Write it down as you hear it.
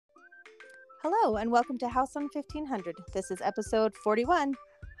Hello and welcome to House on 1500. This is episode 41.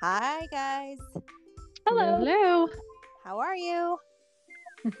 Hi guys. Hello. Hello. How are you?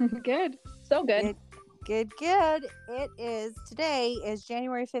 Good. So good. Good. Today is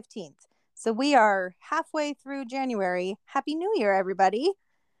January 15th. So we are halfway through January. Happy New Year, everybody.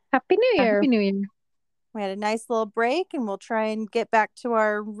 Happy New Year. Happy New Year. We had a nice little break and we'll try and get back to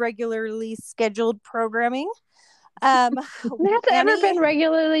our regularly scheduled programming. Has it ever been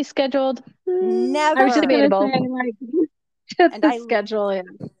regularly scheduled? Never. I was just debatable. And the schedule, yeah.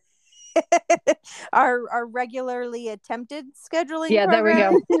 our regularly attempted scheduling. Yeah,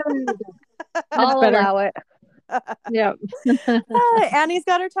 program. there we go. I'll allow it. Yeah. Annie's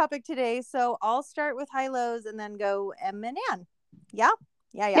got her topic today, so I'll start with high lows and then go Em and Ann. Yeah.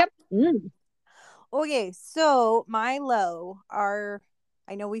 Yep. Okay, so my low are,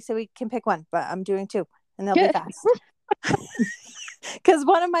 I know we said we can pick one, but I'm doing two, and they'll be fast. Because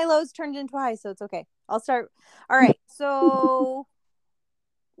one of my lows turned into a high, so it's okay. I'll start. All right, so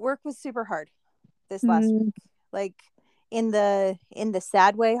work was super hard this last week, like in the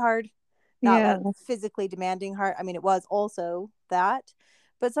sad way hard, not like physically demanding hard. I mean, it was also that,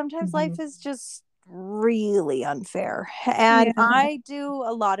 but sometimes life is just really unfair, and I do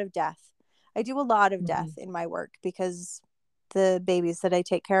a lot of death. I do a lot of death in my work because the babies that I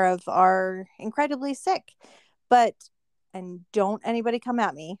take care of are incredibly sick. And don't anybody come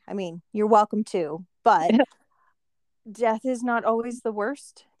at me. I mean, you're welcome to, but death is not always the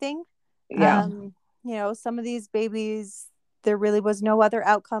worst thing. Yeah. Some of these babies, there really was no other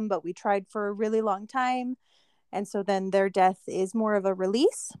outcome, but we tried for a really long time. And so then their death is more of a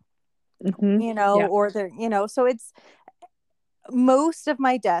release, or they're, so it's, most of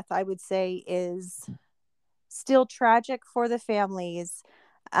my death, I would say, is still tragic for the families,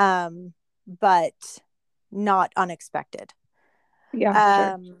 but not unexpected.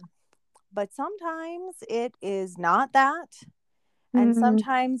 Yeah. Sure. But sometimes it is not that. And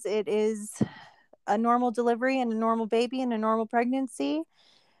sometimes it is a normal delivery and a normal baby and a normal pregnancy.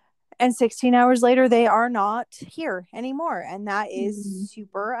 And 16 hours later, they are not here anymore. And that is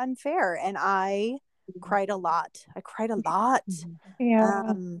super unfair. And I cried a lot.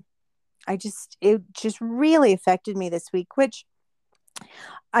 Yeah. It just really affected me this week, which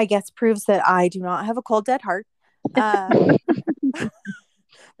I guess proves that I do not have a cold, dead heart. But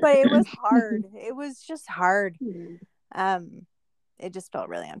it was hard. It was just hard. It just felt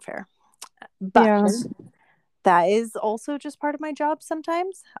really unfair. But that is also just part of my job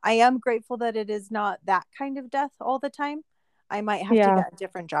sometimes. I am grateful that it is not that kind of death all the time. I might have to get a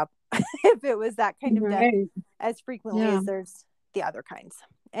different job if it was that kind of death as frequently as there's the other kinds.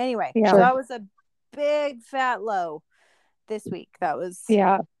 Anyway, so that was a big fat low this week. That was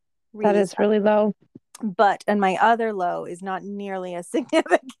that is really low. And my other low is not nearly as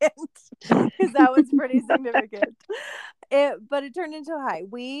significant because that was pretty significant. But it turned into a high.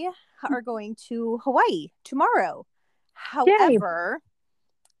 We are going to Hawaii tomorrow. However,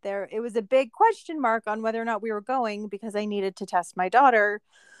 it was a big question mark on whether or not we were going because I needed to test my daughter.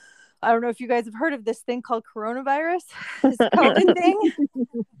 I don't know if you guys have heard of this thing called coronavirus, this COVID thing.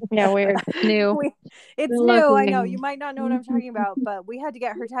 Yeah, weird. New. It's new. I know. You might not know what I'm talking about, but we had to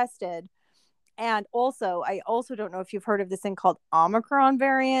get her tested. And also, I also don't know if you've heard of this thing called Omicron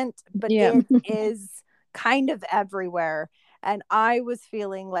variant, but it is kind of everywhere. And I was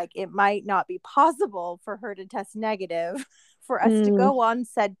feeling like it might not be possible for her to test negative for us to go on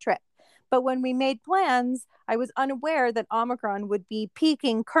said trip. But when we made plans, I was unaware that Omicron would be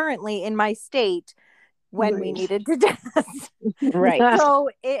peaking currently in my state when we needed to test. Right. So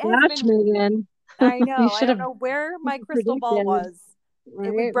it has been, again. I know. I don't know where my crystal ball was.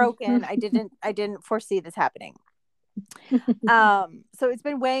 It was broken. I didn't foresee this happening. So it's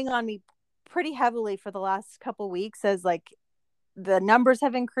been weighing on me pretty heavily for the last couple weeks as like the numbers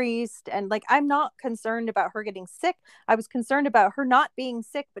have increased, and like I'm not concerned about her getting sick. I was concerned about her not being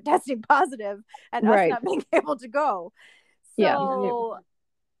sick but testing positive and us not being able to go. So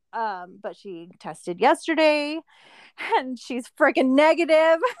but she tested yesterday and she's freaking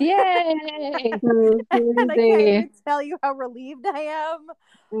negative. Yay! And I can't even tell you how relieved I am.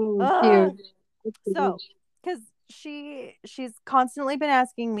 So because she's constantly been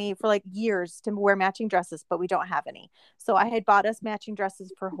asking me for like years to wear matching dresses, but we don't have any. So I had bought us matching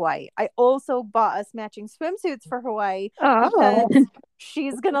dresses for Hawaii. I also bought us matching swimsuits for Hawaii because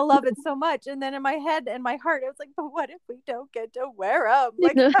she's gonna love it so much. And then in my head and my heart, I was like, but what if we don't get to wear them?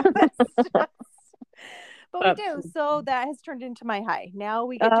 Like, but we do. So that has turned into my high. Now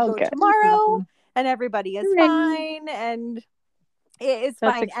we get to go tomorrow, and everybody is fine, and it is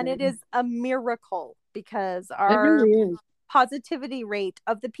fine, and it is a miracle because our positivity rate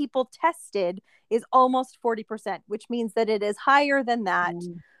of the people tested is almost 40%, which means that it is higher than that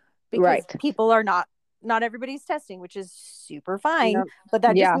because people are not everybody's testing, which is super fine. But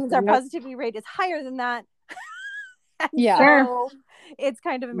that just means our positivity rate is higher than that. So it's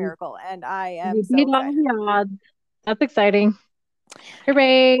kind of a miracle, and I am so excited. That's exciting.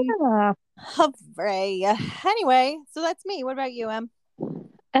 Hooray! Hooray! Anyway, so that's me. What about you, Em?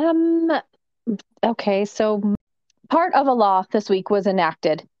 Okay, so part of a law this week was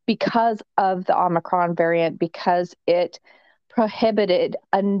enacted because of the Omicron variant, because it prohibited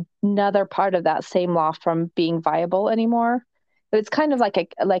another part of that same law from being viable anymore. It's kind of like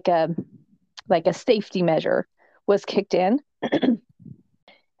a safety measure was kicked in.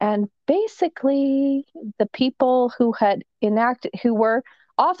 And basically the people who were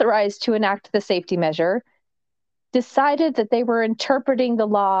authorized to enact the safety measure decided that they were interpreting the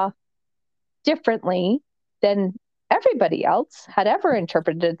law differently than everybody else had ever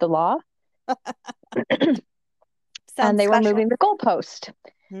interpreted the law. And they were moving the goalpost,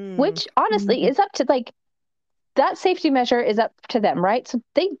 which honestly is up to, like, that safety measure is up to them, right? So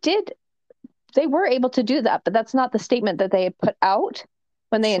they were able to do that, but that's not the statement that they had put out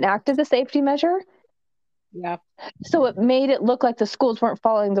when they enacted the safety measure. Yeah. So it made it look like the schools weren't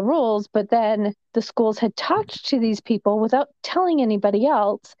following the rules, but then the schools had talked to these people without telling anybody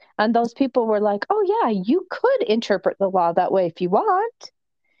else. And those people were like, oh yeah, you could interpret the law that way if you want.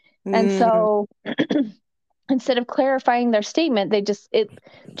 And so instead of clarifying their statement, they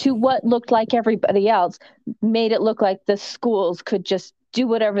to what looked like everybody else, made it look like the schools could just do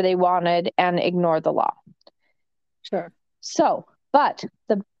whatever they wanted and ignore the law. Sure. So, but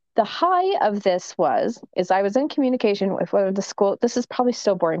the high of this is I was in communication with one of the school. This is probably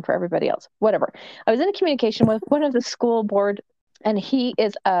so boring for everybody else. Whatever. I was in communication with one of the school board, and he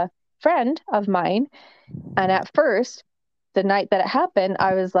is a friend of mine. And at first, the night that it happened,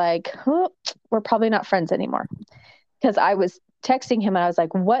 I was like, oh, we're probably not friends anymore. Because I was texting him and I was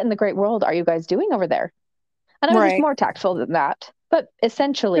like, what in the great world are you guys doing over there? And I was just more tactful than that. But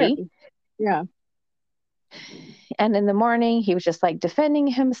essentially, yeah. And in the morning, he was just like defending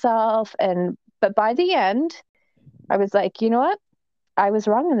himself. But by the end, I was like, you know what? I was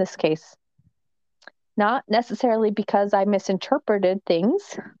wrong in this case. Not necessarily because I misinterpreted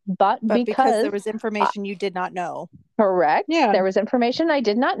things, but because there was information you did not know. Correct. Yeah. There was information I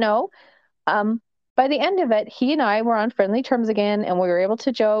did not know. By the end of it, he and I were on friendly terms again, and we were able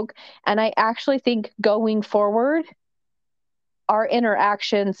to joke. And I actually think going forward, our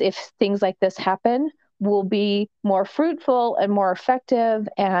interactions, if things like this happen, will be more fruitful and more effective,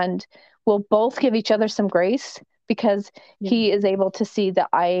 and we'll both give each other some grace because he is able to see that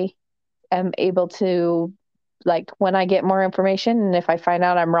I am able to, like, when I get more information and if I find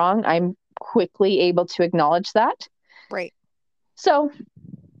out I'm wrong, I'm quickly able to acknowledge that. Right. So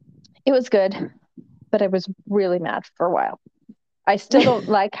it was good, but I was really mad for a while. I still don't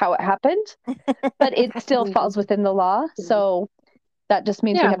like how it happened, but it still falls within the law. So that just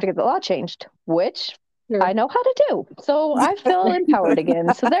means we have to get the law changed, which I know how to do. So I feel empowered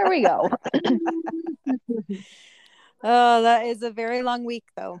again. So there we go. Oh, that is a very long week,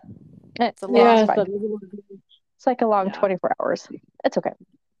 though. It's a long time. It's like a long 24 hours. It's okay.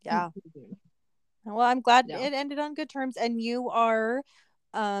 Yeah. Well, I'm glad it ended on good terms. And you are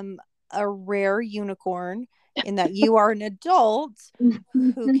a rare unicorn in that you are an adult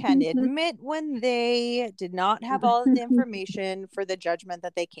who can admit when they did not have all of the information for the judgment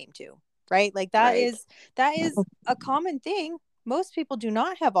that they came to. Right? Like that is a common thing. Most people do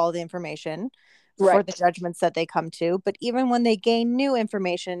not have all the information for the judgments that they come to. But even when they gain new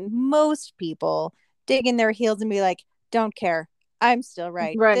information, most people dig in their heels and be like, don't care. I'm still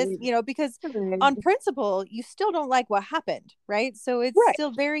right. This, because on principle, you still don't like what happened. Right. So it's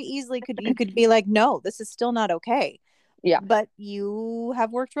still very easily you could be like, no, this is still not okay. Yeah. But you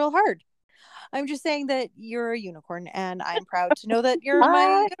have worked real hard. I'm just saying that you're a unicorn, and I'm proud to know that you're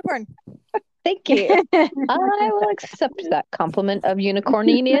my unicorn. Thank you. I will accept that compliment of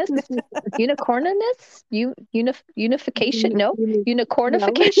unicorniness. Unicorniness? Unification? No?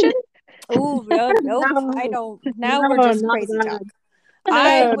 Unicornification? Oh, no, I don't. Now we're just crazy talk.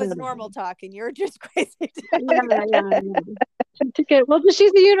 I was normal talk, and you're just crazy talk. Well,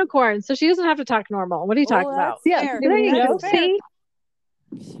 she's a unicorn, so she doesn't have to talk normal. What are you talking about? Yeah, there you go. See?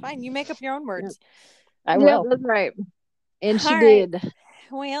 It's fine. You make up your own words. I will. That's right. And she did.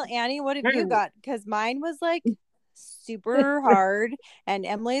 Well, Annie, what have you got? Because mine was like super hard, and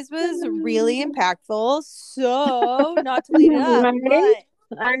Emily's was really impactful. So not to lead it up, but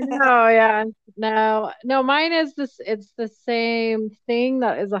I know, yeah. No, mine is this, it's the same thing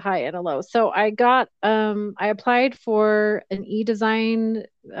that is a high and a low. So I applied for an e-design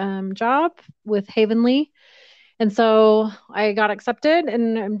job with Havenly. And so I got accepted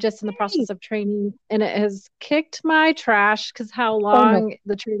and I'm just in the Hey. process of training and it has kicked my trash because how Oh no. long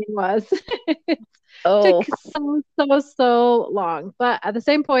the training was. It Oh. took so long. But at the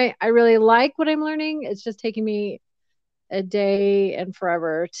same point, I really like what I'm learning. It's just taking me a day and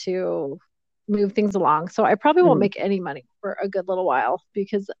forever to move things along. So I probably won't Mm. make any money for a good little while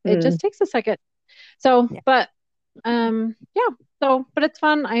because it Mm. just takes a second. So, Yeah. but yeah. So, but it's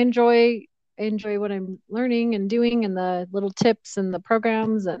fun. I enjoy what I'm learning and doing and the little tips and the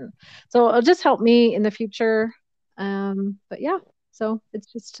programs and so it'll just help me in the future. But yeah, so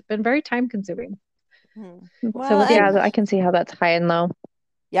it's just been very time consuming. Hmm. So Well, yeah, and I can see how that's high and low.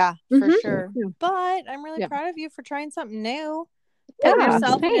 yeah, for Mhm. sure. Yeah. But I'm really Yeah. proud of you for trying something new, putting Yeah.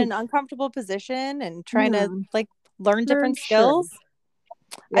 yourself in an Thanks. uncomfortable position and trying Yeah, to like learn for different sure. skills.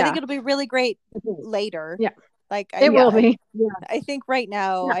 I think Yeah. it'll be really great later. Yeah. Like It will Yeah. be. Yeah. I think right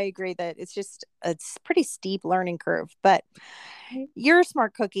now Yeah. I agree that it's pretty steep learning curve, but you're a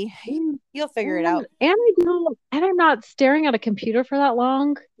smart cookie. You'll figure it out. And I'm not staring at a computer for that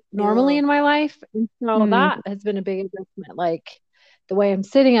long normally Ew. in my life. And so Mm. that has been a big adjustment. Like the way I'm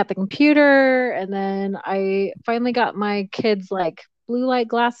sitting at the computer. And then I finally got my kids like blue light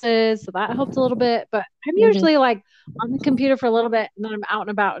glasses. So that helped a little bit. But I'm Mhm. usually like on the computer for a little bit and then I'm out and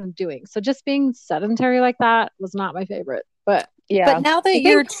about and doing. So just being sedentary like that was not my favorite. But Yeah. But now I that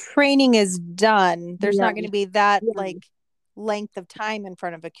your think training is done, there's yeah, not going to be that yeah. like length of time in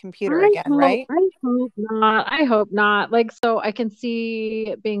front of a computer again, right? I hope not. I hope not. Like, so I can see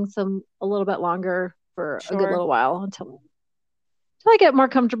it being a little bit longer for a good Sure. little while until I get more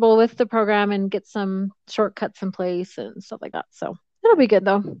comfortable with the program and get some shortcuts in place and stuff like that. So it'll be good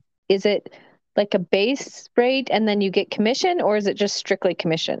though. is it like a base rate and then you get commission, or is it just strictly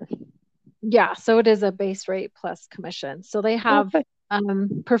commission? Yeah, so it is a base rate plus commission. So they have Okay.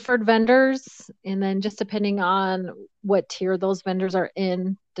 preferred vendors, and then just depending on what tier those vendors are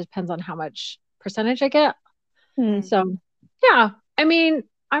in, depends on how much percentage I get. Hmm. So, yeah, I mean,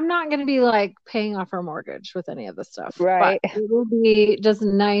 I'm not going to be like paying off our mortgage with any of this stuff, but Right. it will be just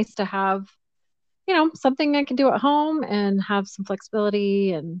nice to have, something I can do at home and have some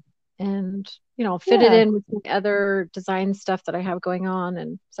flexibility and fit it Yeah. in with the other design stuff that I have going on,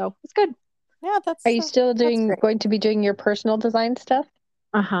 and so it's good. Yeah, Are you still that's great. going to be doing your personal design stuff?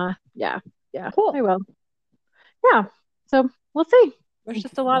 Uh-huh. Yeah. Cool. I will. Yeah. So we'll see. There's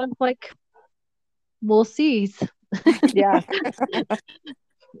just a lot of like we'll sees. Yeah.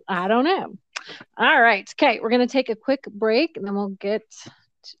 I don't know. All right. Okay. We're going to take a quick break and then we'll get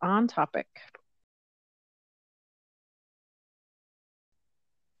on topic.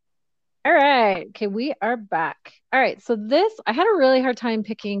 All right. Okay. We are back. All right. So I had a really hard time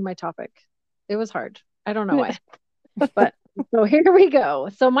picking my topic. It was hard. I don't know why. But so here we go.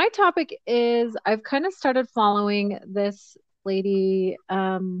 So my topic is I've kind of started following this lady.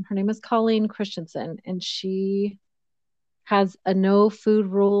 Her name is Colleen Christensen, and she has a no food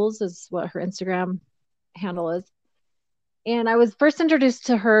rules is what her Instagram handle is. And I was first introduced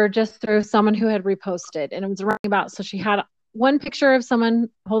to her just through someone who had reposted, and it was writing about. So she had one picture of someone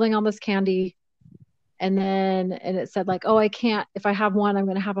holding all this candy, and it said like, "Oh, I can't. If I have one, I'm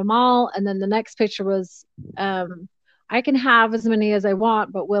going to have them all." And then the next picture was, "I can have as many as I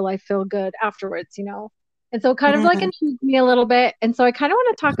want, but will I feel good afterwards?" And so kind of like intrigued me a little bit. And so I kind of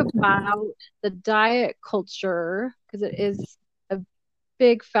want to talk about the diet culture because it is a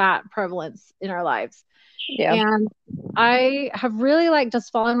big fat prevalence in our lives. Yeah. And I have really like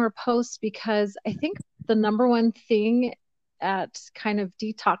just following her posts because I think the number one thing at kind of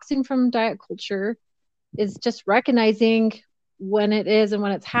detoxing from diet culture is just recognizing when it is and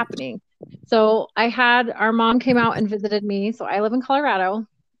when it's happening. So our mom came out and visited me. So I live in Colorado,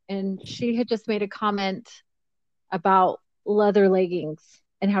 and she had just made a comment about leather leggings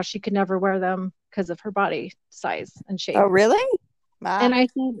and how she could never wear them because of her body size and shape. Oh, really? Wow. And I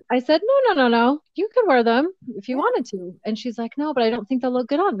said, no, you could wear them if you wanted to. And she's like, no, but I don't think they'll look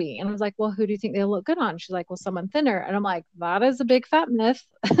good on me. And I was like, well, who do you think they'll look good on? She's like, well, someone thinner. And I'm like, that is a big fat myth.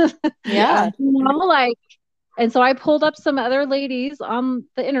 Yeah. And so I pulled up some other ladies on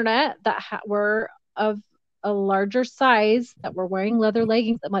the internet that were of a larger size that were wearing leather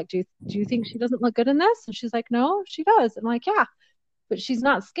leggings. I'm like, do you think she doesn't look good in this? And she's like, no, she does. I'm like, yeah, but she's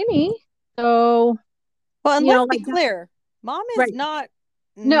not skinny. So, well, and let's be clear, mom is right.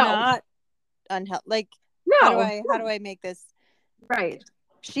 not unhealthy. Like, no, how do I make this right?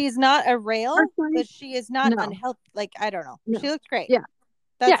 She's not a rail, but she is not unhealthy. Like, I don't know. No. She looks great. Yeah.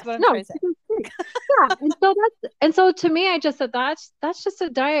 That's what I'm trying to say. Yeah. And so to me, I just said that's just a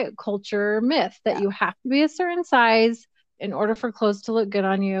diet culture myth that you have to be a certain size in order for clothes to look good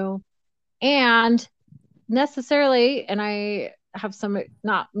on you. And necessarily, and I have some,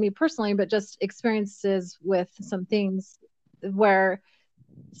 not me personally, but just experiences with some things where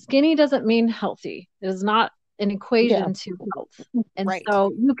skinny doesn't mean healthy. It is not an equation to health. And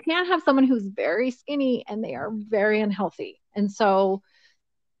so you can't have someone who's very skinny and they are very unhealthy. And so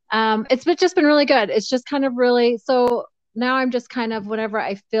it's just been really good. It's just kind of really, so now I'm just kind of, whenever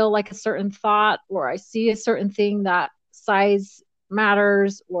I feel like a certain thought or I see a certain thing that size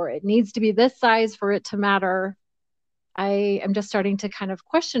matters or it needs to be this size for it to matter, I am just starting to kind of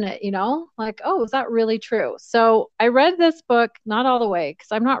question it, like, oh, is that really true? So I read this book, not all the way, because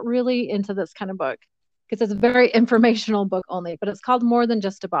I'm not really into this kind of book, because it's a very informational book only, but it's called More Than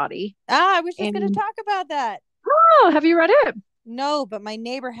Just a Body. I was just going to talk about that. Oh, have you read it? No, but my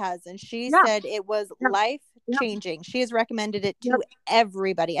neighbor has, and she said it was life changing. She has recommended it to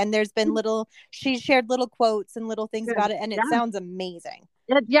everybody, and there's been she shared little quotes and little things about it, and it sounds amazing.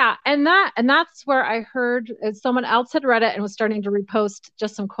 Yeah, and that's where I heard someone else had read it and was starting to repost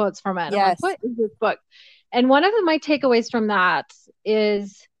just some quotes from it. Yes. I'm like, what is this book? And one of my takeaways from that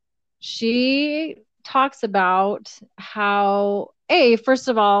is she talks about how, first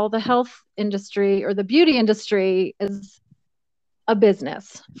of all, the health industry or the beauty industry is a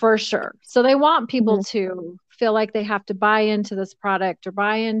business for sure. So they want people to feel like they have to buy into this product or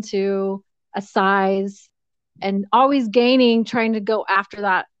buy into a size, and always trying to go after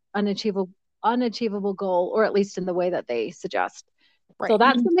that unachievable goal, or at least in the way that they suggest. Right. So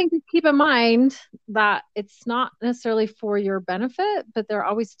that's something to keep in mind, that it's not necessarily for your benefit, but they're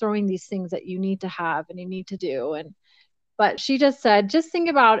always throwing these things that you need to have and you need to do. But she just said, just think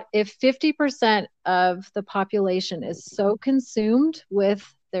about if 50% of the population is so consumed with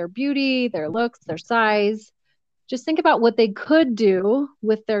their beauty, their looks, their size, just think about what they could do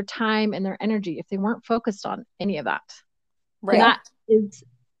with their time and their energy if they weren't focused on any of that. Right. And that is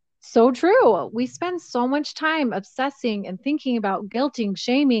so true. We spend so much time obsessing and thinking about guilting,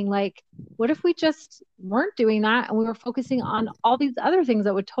 shaming. Like, what if we just weren't doing that and we were focusing on all these other things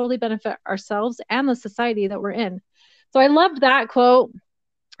that would totally benefit ourselves and the society that we're in? So I loved that quote.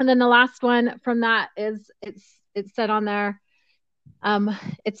 And then the last one from that is, it's said on there,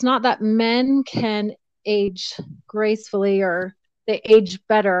 it's not that men can age gracefully or they age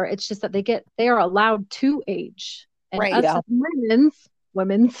better. It's just that they are allowed to age. And us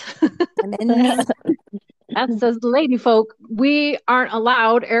women's that says lady folk, we aren't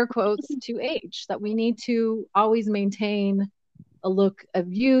allowed, air quotes, to age, that we need to always maintain a look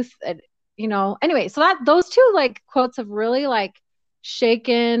of youth. And anyway, so those two quotes have really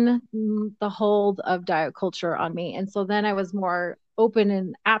shaken the hold of diet culture on me. And so then I was more open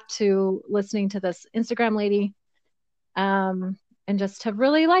and apt to listening to this Instagram lady, and just have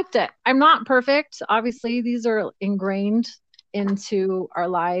really liked it. I'm not perfect. Obviously, these are ingrained into our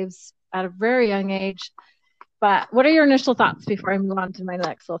lives at a very young age. But what are your initial thoughts before I move on to my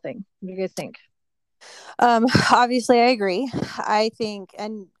next little thing? What do you guys think? Obviously I agree. I think,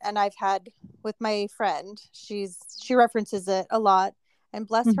 and I've had with my friend, she references it a lot, and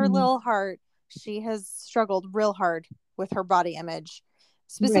bless her little heart, she has struggled real hard with her body image,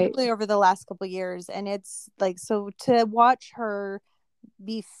 specifically over the last couple of years. And it's so to watch her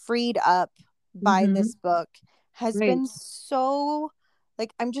be freed up by this book has been so,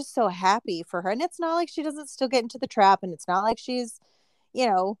 I'm just so happy for her. And it's not like she doesn't still get into the trap, and it's not like she's,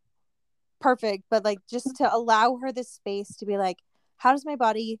 perfect, but just to allow her this space to be how does my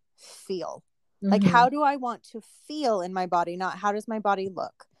body feel? How do I want to feel in my body? Not how does my body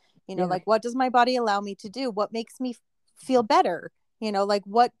look? What does my body allow me to do? What makes me feel better?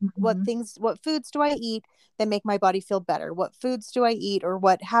 What foods do I eat that make my body feel better? What foods do I eat, or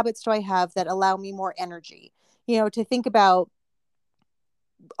what habits do I have that allow me more energy? To think about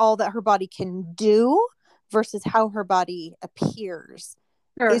all that her body can do versus how her body appears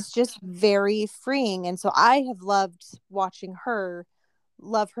is just very freeing. And so I have loved watching her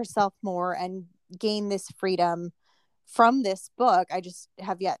love herself more and gain this freedom from this book. I just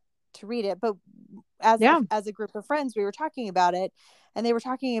have yet to read it, but as a group of friends, we were talking about it, and they were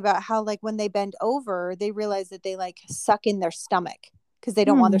talking about how when they bend over, they realize that they suck in their stomach because they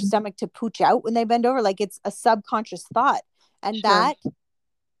don't want their stomach to pooch out when they bend over. It's a subconscious thought. And that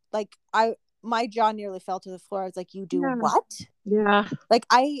my jaw nearly fell to the floor. I was like, you do what? Yeah.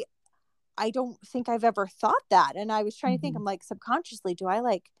 I don't think I've ever thought that. And I was trying to think, I'm subconsciously, do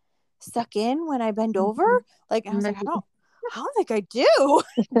I suck in when I bend over? I was like, I don't think I do.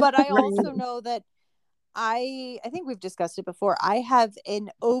 But I also know that I think we've discussed it before. I have an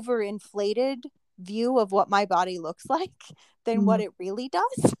overinflated view of what my body looks like than what it really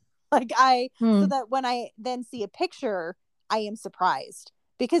does. So that when I then see a picture, I am surprised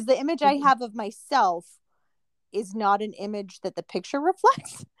because the image I have of myself is not an image that the picture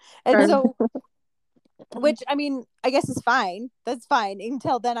reflects. And so, which I mean, I guess is fine. That's fine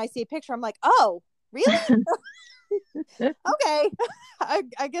until then I see a picture. I'm like, oh, really? Okay.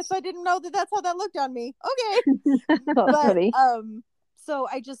 I guess I didn't know that that's how that looked on me. Okay. But so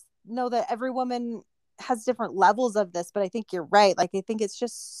I just know that every woman has different levels of this, but I think you're right. Like, I think it's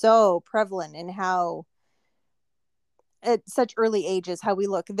just so prevalent in how at such early ages how we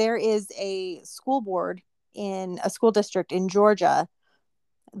look. There is a school board in a school district in Georgia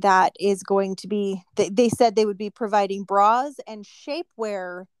that is going to be, they said they would be providing bras and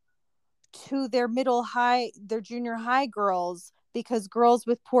shapewear to their their junior high girls, because girls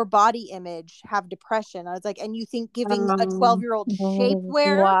with poor body image have depression. I was like, and you think giving a 12-year-old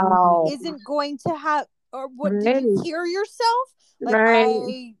shapewear isn't going to have, or what, did you hear yourself?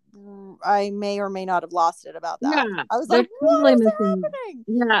 Like, I may or may not have lost it about that. Yeah, I was like, what is happening?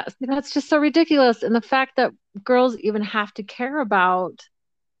 Yeah, that's just so ridiculous. And the fact that girls even have to care about,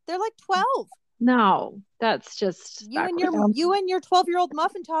 they're like 12. No, that's just you and your 12-year-old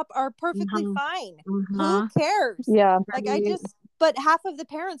muffin top are perfectly fine. Who cares? Yeah. Like, but half of the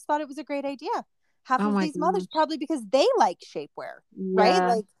parents thought it was a great idea. Half of these mothers probably because they like shapewear,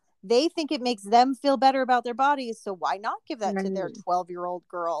 right? Like, they think it makes them feel better about their bodies, so why not give that to their 12-year-old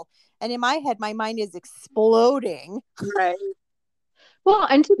girl? And in my head, my mind is exploding. Right. Well,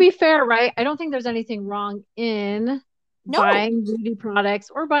 and to be fair, right, I don't think there's anything wrong in buying beauty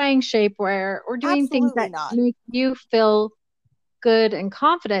products or buying shapewear or doing things that make you feel good and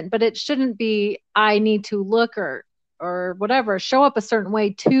confident, but it shouldn't be, I need to look or whatever, show up a certain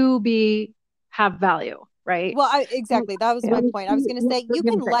way to have value, right? Well, exactly. That was my point. I was going to say, you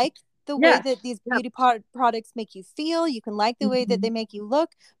can like the way that these beauty products make you feel. You can like the way that they make you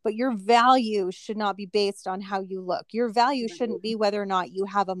look, but your value should not be based on how you look. Your value shouldn't be whether or not you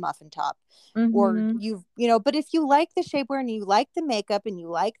have a muffin top or but if you like the shapewear and you like the makeup and you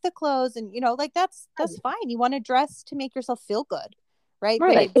like the clothes and, like, that's fine. You want to dress to make yourself feel good. Right.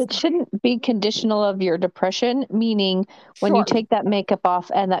 But it shouldn't be conditional of your depression, meaning when you take that makeup off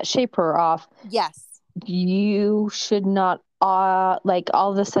and that shapewear off. Yes. You should not like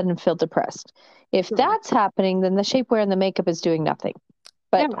all of a sudden feel depressed. If that's happening, then the shapewear and the makeup is doing nothing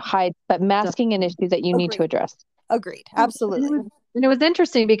but masking an issue that you need to address. Agreed. Absolutely. And it was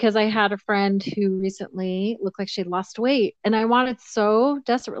interesting because I had a friend who recently looked like she'd lost weight, and I wanted so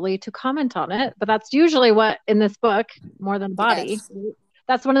desperately to comment on it, but that's usually what in this book, More Than Body,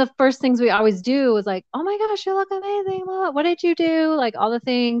 that's one of the first things we always do is like, oh my gosh, you look amazing. What did you do? Like, all the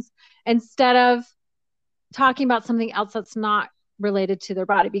things, instead of talking about something else that's not related to their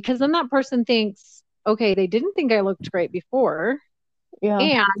body, because then that person thinks, okay, they didn't think I looked great before. Yeah.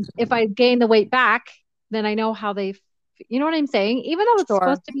 And if I gain the weight back, then I know how they, you know what I'm saying? Even though it's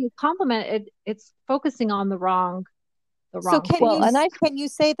supposed to be a compliment, it's focusing on the wrong so can you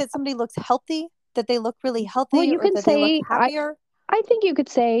say that somebody looks healthy, that they look really healthy? Well, you can say, they look happier? I think you could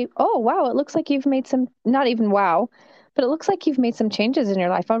say, oh, wow, it looks like you've made some, not even wow, but it looks like you've made some changes in your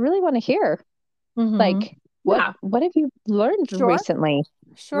life. I really want to hear. Like, what have you learned recently?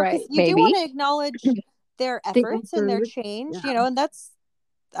 Sure, because you do want to acknowledge their efforts and their change, and that's,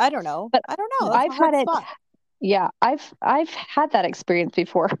 I don't know. But I don't know. I've had it. Yeah, I've had that experience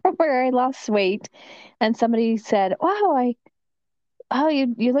before where I lost weight, and somebody said, "Wow,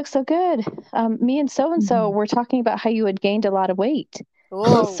 you look so good." Me and so were talking about how you had gained a lot of weight.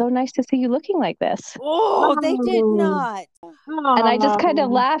 Oh. It's so nice to see you looking like this. Oh, they did not. And I just kind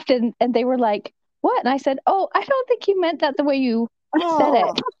of laughed, and they were like, "What?" And I said, "Oh, I don't think you meant that the way you said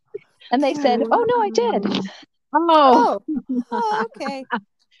it." And they said, "Oh no, I did." Oh, okay.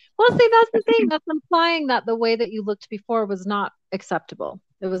 Well, see, that's the thing. That's implying that the way that you looked before was not acceptable.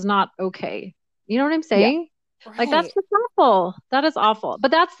 It was not okay. You know what I'm saying? Yeah. Like, that's just awful. That is awful.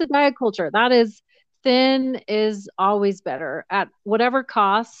 But that's the diet culture. That is, thin is always better at whatever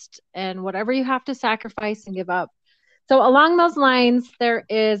cost and whatever you have to sacrifice and give up. So along those lines,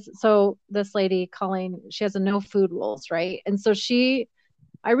 this lady, Colleen, she has a no food rules, right? And so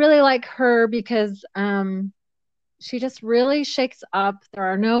I really like her because she just really shakes up. There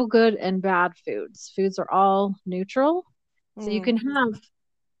are no good and bad foods. Foods are all neutral. So you can have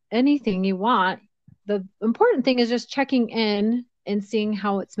anything you want. The important thing is just checking in and seeing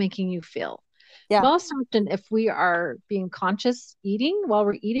how it's making you feel. Yeah. Most often, if we are being conscious eating while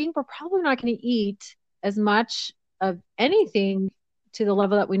we're eating, we're probably not going to eat as much of anything to the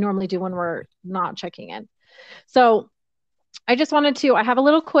level that we normally do when we're not checking in. So I just wanted to, I have a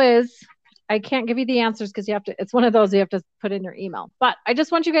little quiz. I can't give you the answers because you have to, it's one of those you have to put in your email. But I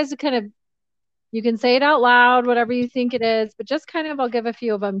just want you guys to kind of, you can say it out loud, whatever you think it is, but just kind of, I'll give a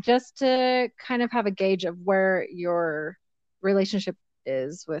few of them just to kind of have a gauge of where your relationship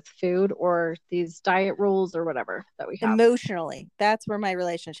is with food or these diet rules or whatever that we have. Emotionally, that's where my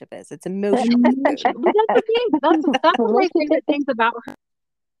relationship is. It's emotional. That's the thing. That's one of my favorite things about her.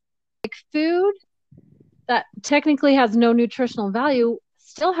 Like food that technically has no nutritional value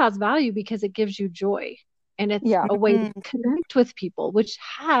still has value because it gives you joy. And it's a way to connect with people, which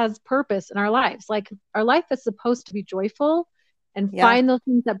has purpose in our lives. Like our life is supposed to be joyful and find those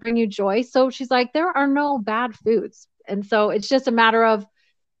things that bring you joy. So she's like, there are no bad foods. And so it's just a matter of,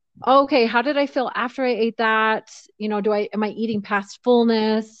 okay, how did I feel after I ate that? You know, am I eating past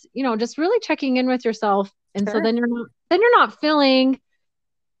fullness? You know, just really checking in with yourself. And so then you're not feeling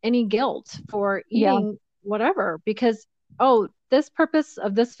any guilt for eating whatever, because, this purpose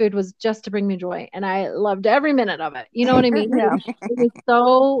of this food was just to bring me joy. And I loved every minute of it. You know what I mean? It was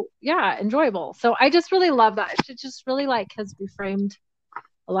so, enjoyable. So I just really love that. It just really has reframed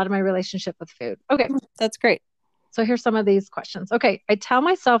a lot of my relationship with food. Okay. That's great. So here's some of these questions. Okay. I tell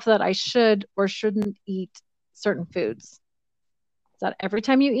myself that I should or shouldn't eat certain foods. Is that every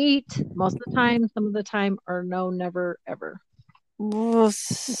time you eat, most of the time, some of the time, or no, never, ever?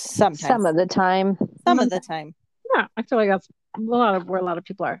 Sometimes. Some of the time. Some of the time. Yeah. I feel like that's where a lot of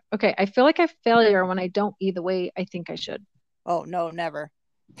people are. Okay. I feel like I failure when I don't eat the way I think I should. Oh, no, never.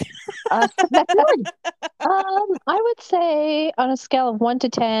 I would say on a scale of 1 to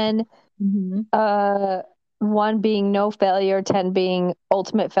 10, 1 being no failure, 10 being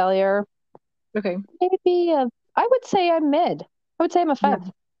ultimate failure. Okay. Maybe I would say I'm mid. I would say I'm a 5. Yeah.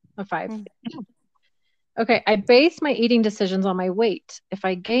 A 5. Okay. I base my eating decisions on my weight. If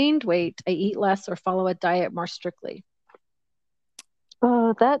I gained weight, I eat less or follow a diet more strictly.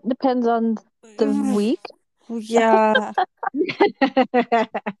 That depends on the week. Yeah.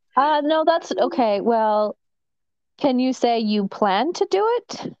 No, that's okay. Well, can you say you plan to do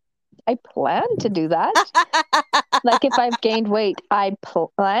it? I plan to do that. Like if I've gained weight, I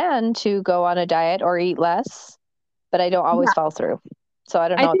plan to go on a diet or eat less, but I don't always follow through. So I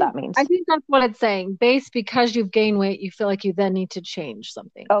don't know what that means. I think that's what it's saying. Based because you've gained weight, you feel like you then need to change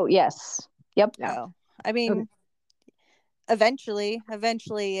something. Oh, yes. Yep. No. I mean, eventually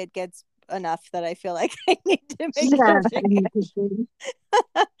it gets enough that I feel like I need to make a change.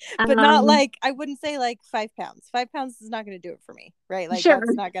 But not like, I wouldn't say like 5 pounds. 5 pounds is not going to do it for me, right? Like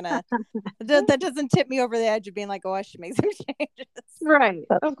that's not going to, that doesn't tip me over the edge of being like, oh, I should make some changes. Right.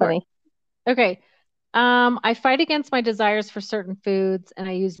 That's funny. Okay. I fight against my desires for certain foods and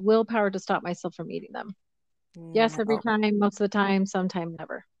I use willpower to stop myself from eating them. Yes, every time, most of the time, sometimes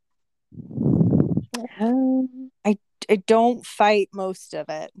never. I don't fight most of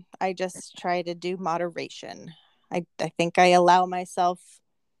it. I just try to do moderation. I think I allow myself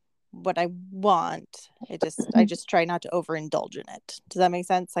what I want. I just try not to overindulge in it. Does that make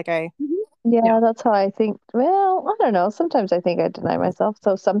sense? Like Yeah, that's how I think. Well, I don't know. Sometimes I think I deny myself.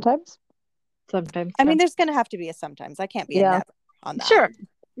 So sometimes. I mean, there's going to have to be a sometimes. I can't be a never on that. Sure.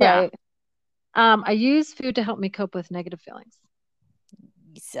 Yeah. Right. I use food to help me cope with negative feelings.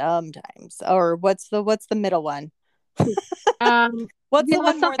 Sometimes. Or what's the middle one? What's the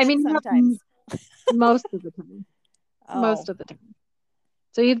one more than sometimes? Most of the time. Most of the time.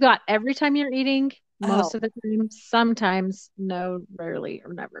 So you've got every time you're eating, most of the time, sometimes, no, rarely,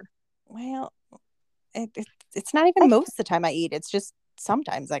 or never. Well, it's not even most of the time I eat. It's just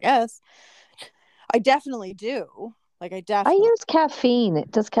sometimes, I guess. I definitely do. Like I use caffeine.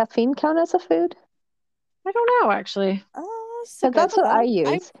 Does caffeine count as a food? I don't know, actually. So that's what I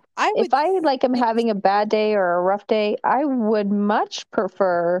use. If I am having a bad day or a rough day, I would much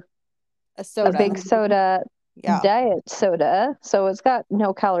prefer a big soda, diet soda. So it's got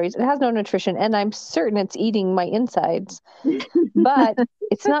no calories. It has no nutrition. And I'm certain it's eating my insides. But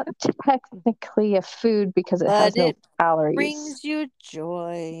it's not technically a food because it has no calories. It brings you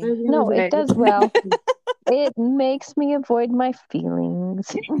joy. No, it does well. It makes me avoid my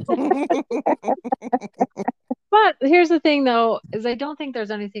feelings. But here's the thing, though, is I don't think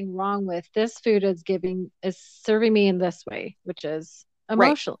there's anything wrong with this food is serving me in this way, which is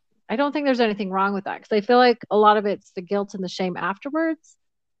emotional. Right. I don't think there's anything wrong with that because I feel like a lot of it's the guilt and the shame afterwards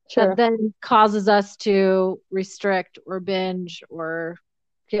that then causes us to restrict or binge or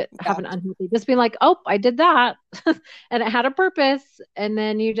have an unhealthy, just being like, oh, I did that and it had a purpose. And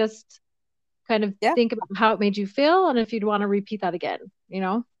then you just kind of think about how it made you feel and if you'd want to repeat that again, you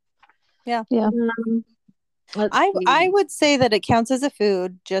know? Yeah. Let's I see. would say that it counts as a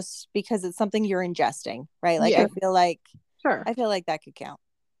food just because it's something you're ingesting, right? Like Yeah. I feel like Sure. that could count.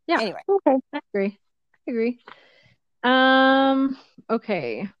 Yeah. Anyway. Okay. I agree.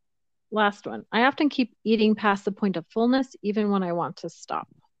 Okay. Last one. I often keep eating past the point of fullness, even when I want to stop.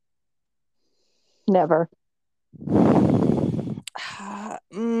 Never.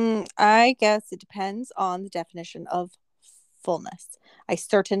 I guess it depends on the definition of fullness. I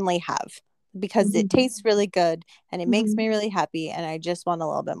certainly have, because it tastes really good and it makes me really happy and I just want a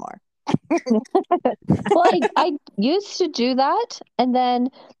little bit more. Well, I used to do that, and then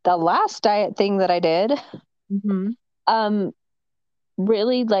the last diet thing that I did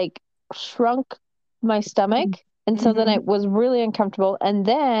really like shrunk my stomach, and so then I was really uncomfortable. And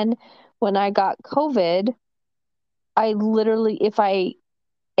then when I got COVID, I literally, if I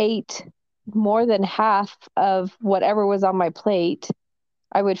ate more than half of whatever was on my plate,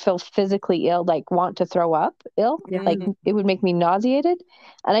 I would feel physically ill, like want to throw up ill. Like it would make me nauseated.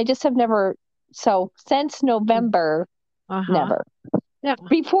 And I just have never, so since November, never. Yeah.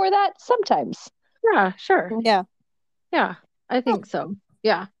 Before that, sometimes. Yeah, sure. Yeah. Yeah, I think so.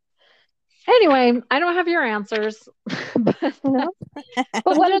 Yeah. Anyway, I don't have your answers. But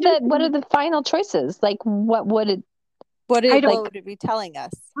what are the final choices? Like what would it would it be telling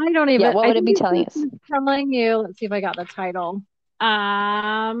us? I don't even. Yeah, what would it be telling us? Telling you. Let's see if I got the title.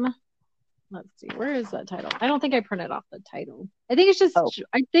 Let's see. Where is that title? I don't think I printed off the title. I think it's just.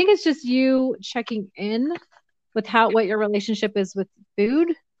 I think it's just you checking in with what your relationship is with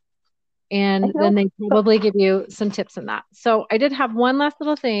food, and then they probably give you some tips in that. So I did have one last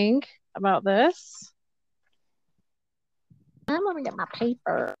little thing about this. Let me get my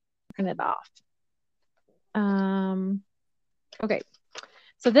paper. Print it off. Okay.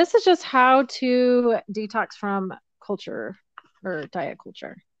 So this is just how to detox from culture or diet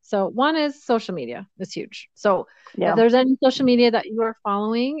culture. So one is social media. It's huge. So if there's any social media that you are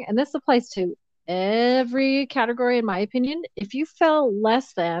following, and this applies to every category, in my opinion, if you feel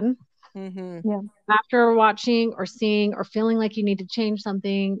less than after watching or seeing or feeling like you need to change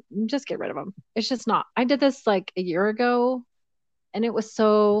something, just get rid of them. It's just not. I did this like a year ago and it was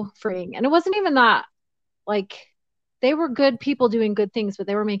so freeing. And it wasn't even that, like, they were good people doing good things, but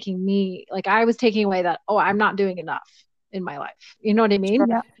they were making me, like, I was taking away that, I'm not doing enough in my life. You know what I mean?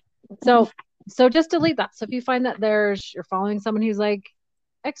 Yeah. So just delete that. So if you find that you're following someone who's like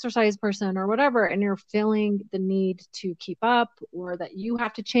exercise person or whatever, and you're feeling the need to keep up or that you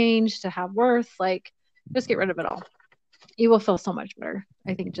have to change to have worth, like, just get rid of it all. You will feel so much better.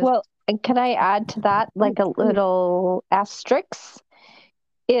 I think Well, and can I add to that, like a little asterisk?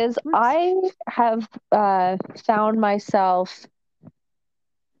 Is I have found myself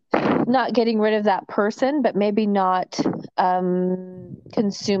not getting rid of that person, but maybe not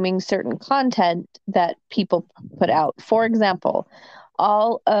consuming certain content that people put out. For example,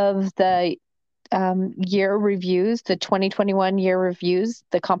 all of the year reviews, the 2021 year reviews,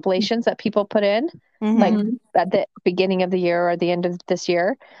 the compilations that people put in, like at the beginning of the year or the end of this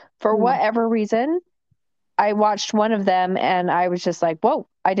year, for whatever reason, I watched one of them and I was just like, whoa,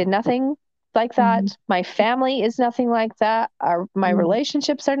 I did nothing like that. My family is nothing like that. My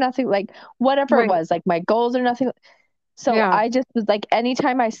relationships are nothing, like whatever it was, like my goals are nothing. So I just was like,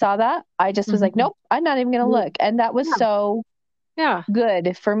 anytime I saw that, I just was like, nope, I'm not even going to look. And that was so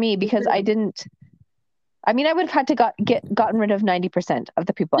good for me because I would have had to gotten rid of 90% of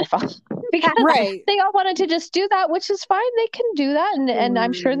the people I follow because they all wanted to just do that, which is fine. They can do that. And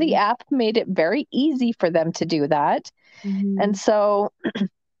I'm sure the app made it very easy for them to do that. And so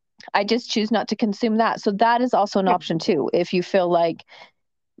I just choose not to consume that. So that is also an option too. If you feel like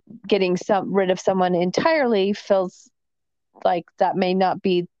getting rid of someone entirely feels like that may not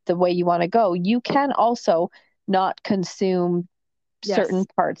be the way you want to go, you can also not consume certain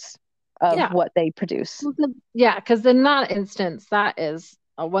parts of what they produce. Yeah, because in that instance, that is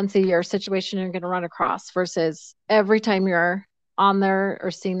a once a year situation you're going to run across versus every time you're on there or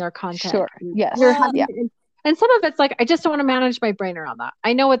seeing their content. Sure. Yes. And some of it's like, I just don't want to manage my brain around that.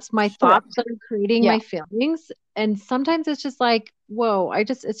 I know it's my thoughts that are creating my feelings. And sometimes it's just like, whoa, it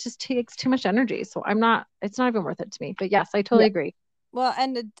just takes too much energy. So it's not even worth it to me. But yes, I totally agree. Well,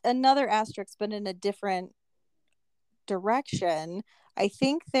 and another asterisk, but in a different direction, I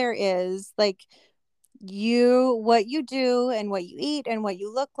think there is like what you do and what you eat and what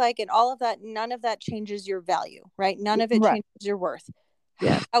you look like and all of that, none of that changes your value, right? None of it changes your worth.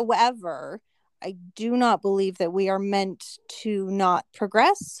 However, I do not believe that we are meant to not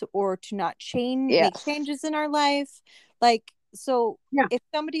progress or to not make changes in our life. Like, so if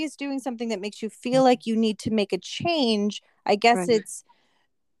somebody is doing something that makes you feel like you need to make a change, I guess it's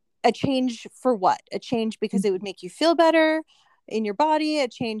a change for what? A change because it would make you feel better in your body, a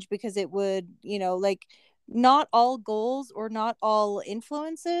change because it would, like, not all goals or not all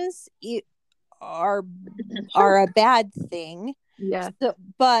influences are a bad thing. Yeah. So,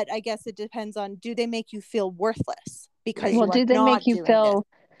 but I guess it depends on, do they make you feel worthless because Well, you are do they not make you doing feel this?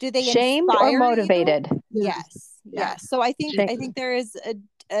 Do they shamed or inspire you? motivated? Yes. Yeah. Yes. So I think Shame. there is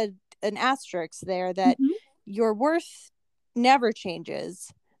an asterisk there that Mhm. your worth never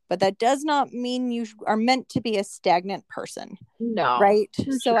changes, but that does not mean you are meant to be a stagnant person. No. Right.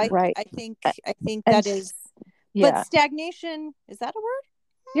 For So sure. Right. I think And that is, yeah. but stagnation, is that a word?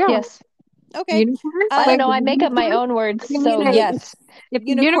 Yeah. Yes. Okay. Unicorn? I don't know. I Like make up my unicorn? own words. You So mean it- yes, If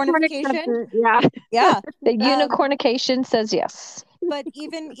the unicorn accepts Unicornification. it, yeah. Yeah. the unicornification says yes. But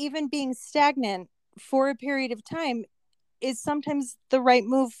even being stagnant for a period of time is sometimes the right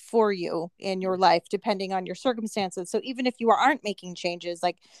move for you in your life, depending on your circumstances. So even if you aren't making changes,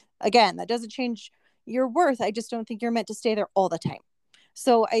 like, again, that doesn't change your worth. I just don't think you're meant to stay there all the time.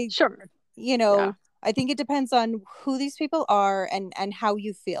 So Sure. Yeah. I think it depends on who these people are and how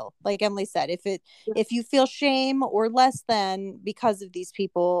you feel. Like Emily said, if you feel shame or less than because of these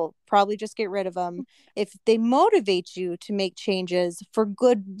people, probably just get rid of them. If they motivate you to make changes for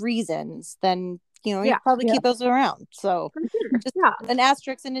good reasons, then you probably keep those around. So just an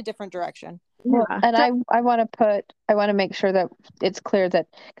asterisk in a different direction. Well, and I want to make sure that it's clear that,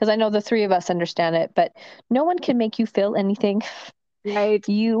 because I know the three of us understand it, but no one can make you feel anything. Right.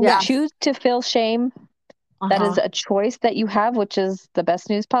 You choose to feel shame. That is a choice that you have, which is the best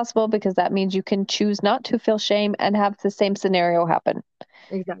news possible, because that means you can choose not to feel shame and have the same scenario happen.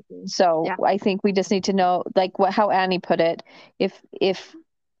 Exactly. So I think we just need to know, like how Annie put it, if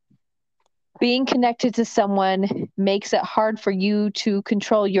being connected to someone makes it hard for you to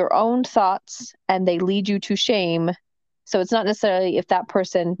control your own thoughts and they lead you to shame. So it's not necessarily if that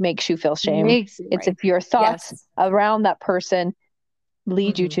person makes you feel shame. It's if your thoughts around that person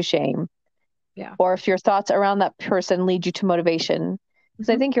lead you to shame. Yeah. Or if your thoughts around that person lead you to motivation. Because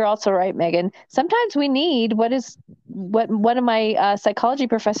I think you're also right, Megan. Sometimes we need what one of my psychology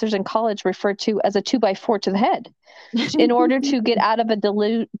professors in college referred to as a 2x4 to the head in order to get out of a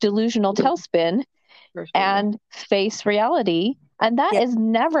delusional tailspin and face reality. And that is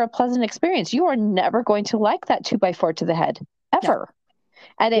never a pleasant experience. You are never going to like that 2x4 to the head, ever. No.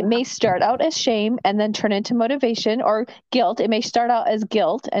 And it may start out as shame and then turn into motivation, or guilt. It may start out as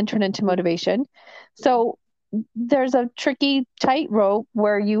guilt and turn into motivation. So there's a tricky tightrope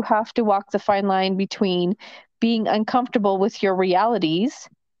where you have to walk the fine line between being uncomfortable with your realities,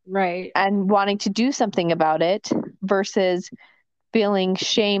 right, and wanting to do something about it, versus feeling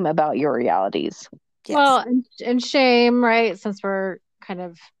shame about your realities. Yes. Well, and shame, right? Since we're kind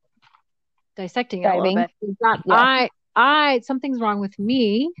of dissecting it a little bit, is that something's wrong with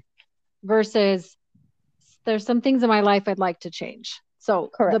me versus there's some things in my life I'd like to change. So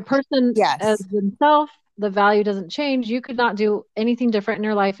the person as themselves, the value doesn't change. You could not do anything different in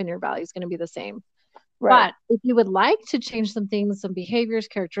your life and your value is going to be the same. Right. But if you would like to change some things, some behaviors,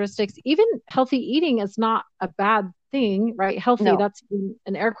 characteristics, even healthy eating is not a bad thing, right? Healthy, that's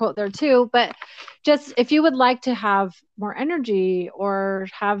an air quote there too. But just if you would like to have more energy or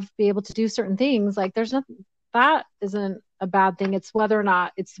be able to do certain things, like there's nothing, that isn't a bad thing. It's whether or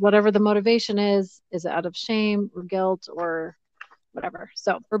not it's whatever the motivation is it out of shame or guilt or whatever.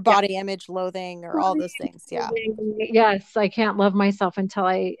 So, or body image, loathing, or all those things. Yeah. Yes. I can't love myself until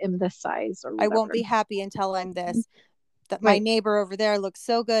I am this size, or whatever. I won't be happy until I'm this. That my neighbor over there looks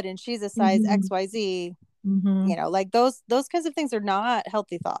so good and she's a size XYZ. Like those kinds of things are not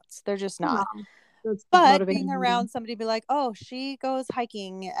healthy thoughts. They're just not. But being around somebody, be like, oh, she goes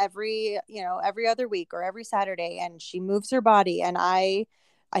hiking every other week or every Saturday and she moves her body, and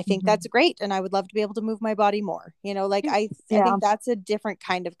I think that's great, and I would love to be able to move my body more. I think that's a different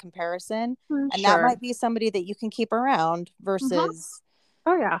kind of comparison, and that might be somebody that you can keep around versus.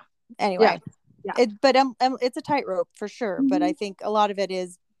 Oh yeah. Anyway, but it's a tightrope for sure. But I think a lot of it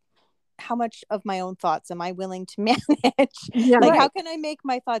is, how much of my own thoughts am I willing to manage? How can I make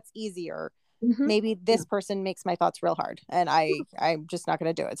my thoughts easier? Maybe this person makes my thoughts real hard, and I'm just not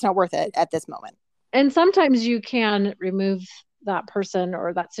going to do it. It's not worth it at this moment. And sometimes you can remove that person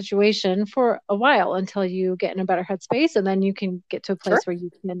or that situation for a while until you get in a better headspace, and then you can get to a place where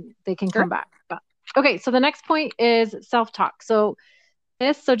they can come back. But, okay, so the next point is self-talk. So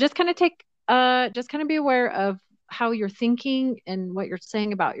just kind of be aware of how you're thinking and what you're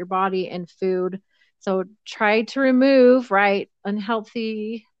saying about your body and food. So try to remove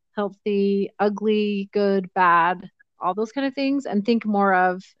unhealthy, healthy, ugly, good, bad, all those kind of things, and think more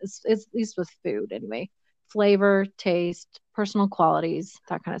of, at least with food anyway, flavor, taste, personal qualities,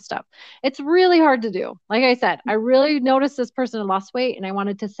 that kind of stuff. It's really hard to do. Like I said, I really noticed this person had lost weight and I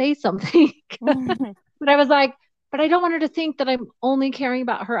wanted to say something. But I was like, but I don't want her to think that I'm only caring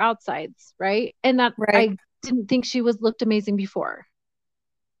about her outsides, right? And that Right. I didn't think she looked amazing before.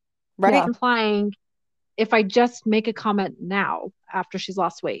 Right. Yeah. Implying if I just make a comment now after she's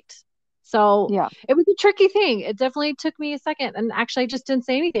lost weight. So Yeah. it was a tricky thing. It definitely took me a second. And actually, I just didn't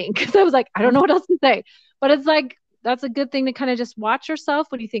say anything because I was like, I don't know what else to say. But it's like, that's a good thing to kind of just watch yourself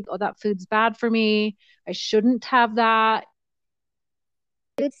when you think, oh, that food's bad for me. I shouldn't have that.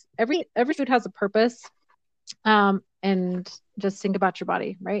 It's every food has a purpose. And just think about your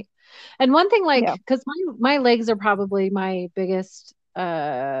body, right? And one thing, like, Yeah. because my legs are probably my biggest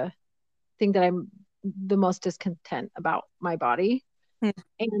thing that I'm the most discontent about my body.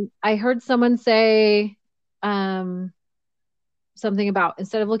 And I heard someone say something about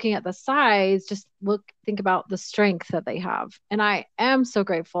instead of looking at the size, just think about the strength that they have. And I am so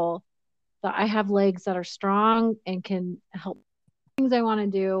grateful that I have legs that are strong and can help things I want to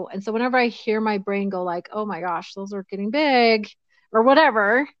do. And so whenever I hear my brain go like, oh my gosh, those are getting big or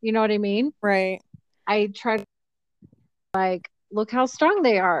whatever, you know what I mean? Right. I try to like, look how strong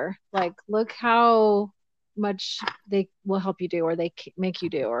they are. Like, look how much they will help you do or they make you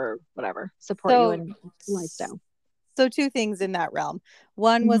do or whatever, support you in lifestyle. So two things in that realm.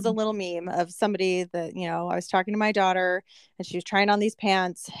 One was a Mhm. little meme of somebody that, you know, I was talking to my daughter and she was trying on these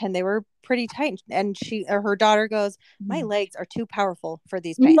pants and they were pretty tight. And her daughter goes, my legs are too powerful for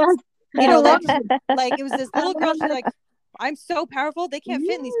these pants. Yes, You know, I love like it was this little girl. She's like, I'm so powerful. They can't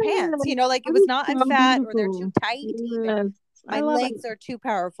fit in these pants. You know, like it That was is not I'm so fat or they're too beautiful. tight even. Yes, My I love legs it. are too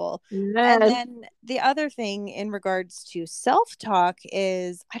powerful. And Yes. then the other thing in regards to self-talk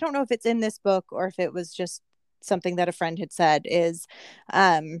is, I don't know if it's in this book or if it was just something that a friend had said, is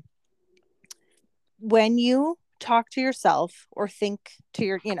when you talk to yourself or think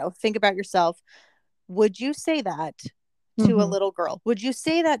about yourself, would you say that to a Mhm. little girl? Would you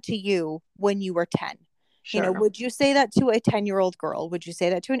say that to you when you were 10? You know, Sure. would you say that to a 10-year-old girl? Would you say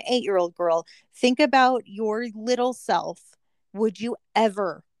that to an 8-year-old girl? Think about your little self. Would you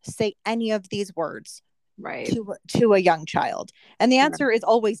ever say any of these words Right. to a young child? And the Sure. answer is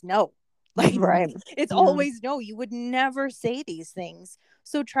always no. Like Right. it's Yeah. always no. You would never say these things.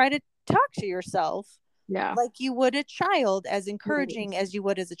 So try to talk to yourself Yeah. like you would a child, as encouraging as you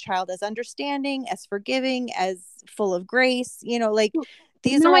would as a child, as understanding, as forgiving, as full of grace. You know, like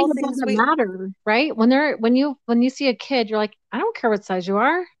these are Knowing all it things doesn't we matter, right? When you see a kid, you're like, I don't care what size you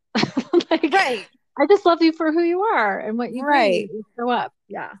are. Like, right. I just love you for who you are and what you bring. Right. You show up.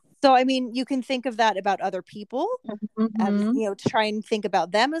 Yeah. So I mean, you can think of that about other people, as Mhm. you know, to try and think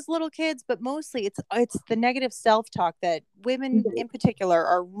about them as little kids, but mostly it's the negative self-talk that women in particular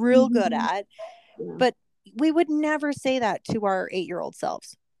are real good Mhm. at. Yeah. But we would never say that to our 8-year-old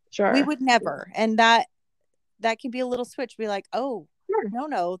selves. Sure. We would never. And that can be a little switch. Be like, oh, Sure.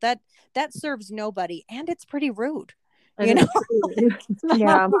 no, that serves nobody, and it's pretty rude. It You is know, true.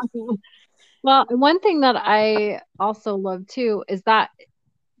 Yeah. Well, one thing that I also love too is that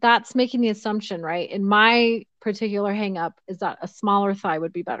that's making the assumption, right? In my particular hang up is that a smaller thigh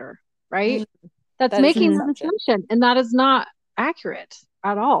would be better, right? That's that is an making that assumption, assumption, and that is not accurate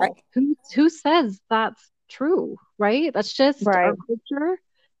at all. right? Who says that's true, right? That's just our Right. culture,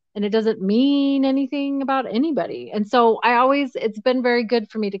 and it doesn't mean anything about anybody. And so it's been very good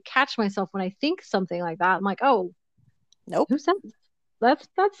for me to catch myself when I think something like that. I'm like, oh, Nope. who said that's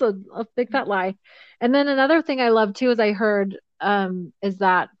a big fat lie. And then another thing I love too is I heard is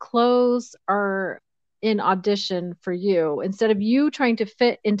that clothes are in audition for you. Instead of you trying to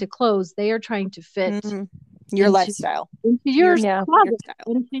fit into clothes, they are trying to fit Your into lifestyle, your Yeah. your closet,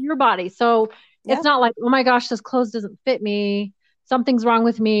 style. into your body. So Yeah. it's not like, oh my gosh, this clothes doesn't fit me, something's wrong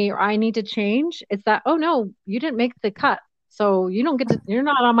with me, or I need to change. It's that, oh no, you didn't make the cut. So you don't get to, you're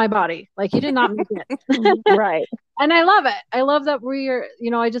not on my body. Like you did not make it. Right. And I love it. I love that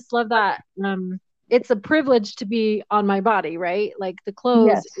I just love that. It's a privilege to be on my body, right? Like the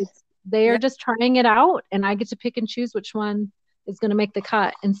clothes, Yes. they are Yep. just trying it out and I get to pick and choose which one is going to make the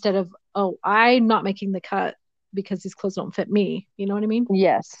cut instead of, oh, I'm not making the cut because these clothes don't fit me. You know what I mean?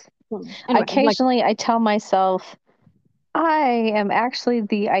 Yes. So, anyway, Occasionally, I tell myself I am actually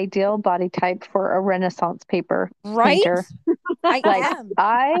the ideal body type for a Renaissance paper Right? painter. I Like am.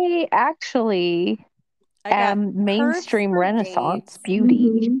 I actually I got am mainstream curves for Renaissance days.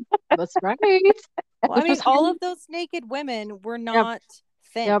 beauty. Mhm. That's right. Well, I Which mean, was all hard. of those naked women were Yep. not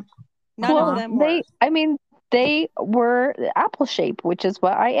thin. Yep. None Well, of them were. they were apple shape, which is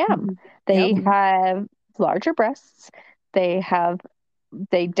what I am. Mhm. They Yep. have larger breasts. They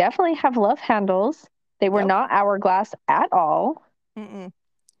definitely have love handles. They were Nope. not hourglass at all. Mm-mm.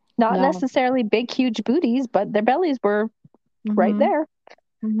 Not No. necessarily big, huge booties, but their bellies were right there.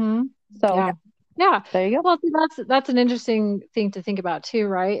 Mm-hmm. So Yeah. there you go. Well, that's an interesting thing to think about too,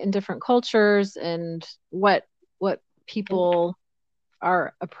 right? In different cultures and what people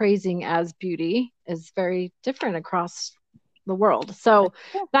are appraising as beauty is very different across the world. So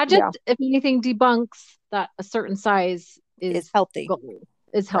that just, if anything, debunks that a certain size is healthy.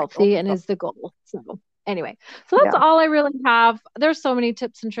 Is healthy and is the goal. So anyway, so that's all I really have. There's so many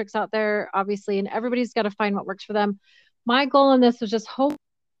tips and tricks out there, obviously, and everybody's got to find what works for them. My goal in this was just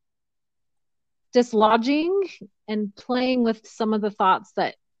dislodging and playing with some of the thoughts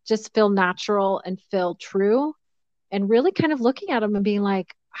that just feel natural and feel true, and really kind of looking at them and being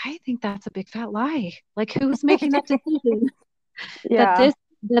like, I think that's a big fat lie. Like, who's making that decision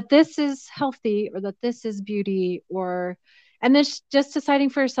that this is healthy or that this is beauty, or and then just deciding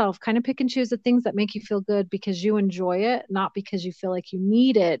for yourself, kind of pick and choose the things that make you feel good because you enjoy it, not because you feel like you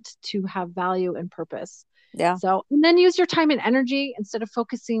need it to have value and purpose. Yeah. So, and then use your time and energy instead of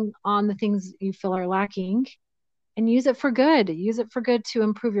focusing on the things you feel are lacking, and use it for good. Use it for good to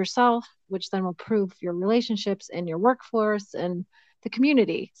improve yourself, which then will improve your relationships and your workforce and the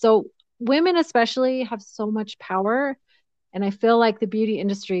community. So women especially have so much power. And I feel like the beauty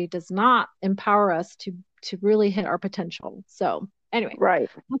industry does not empower us to really hit our potential. So anyway,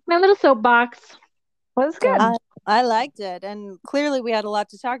 that's my little soapbox. Well, that's good. I liked it. And clearly we had a lot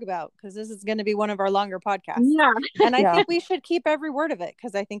to talk about because this is going to be one of our longer podcasts. Yeah. And I think we should keep every word of it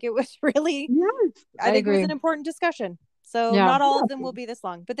because I think it was really, I think it was an important discussion. So not all of them will be this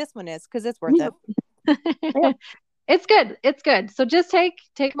long, but this one is because it's worth it. It's good. It's good. So just take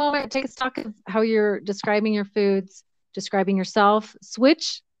a moment, take a stock of how you're describing your foods, describing yourself,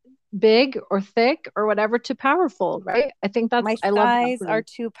 switch big or thick or whatever to powerful, right? I think that's, my thighs are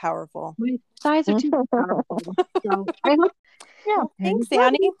too powerful. My thighs are too powerful. So I hope, thanks,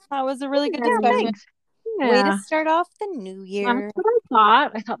 Annie. That was a really good discussion. Way to start off the new year. That's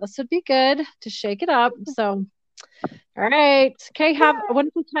what I thought this would be good to shake it up. So all right. Okay, have a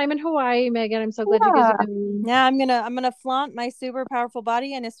wonderful time in Hawaii, Megan. I'm so glad you guys are doing. Yeah, I'm gonna flaunt my super powerful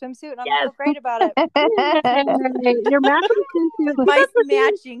body in a swimsuit, and I'm gonna feel great about it. Your matching swimsuit. My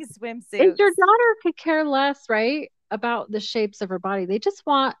matching swimsuit. Your daughter could care less, right, about the shapes of her body. They just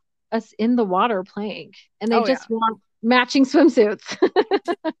want us in the water playing, and they just want matching swimsuits.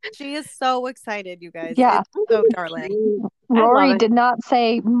 She is so excited, you guys. Yeah, it's so darling. Rory did not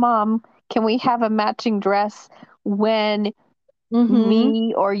say, "Mom, can we have a matching dress when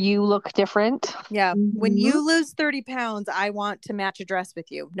me or you look different?" Yeah. When you lose 30 pounds, I want to match a dress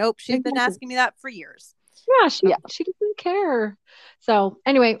with you. Nope. She's been asking me that for years. Yeah, she doesn't care. So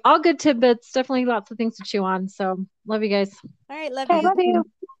anyway, all good tidbits. Definitely lots of things to chew on. So love you guys. All right. Love you. you.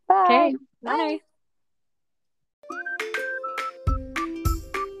 Bye. Okay. Bye.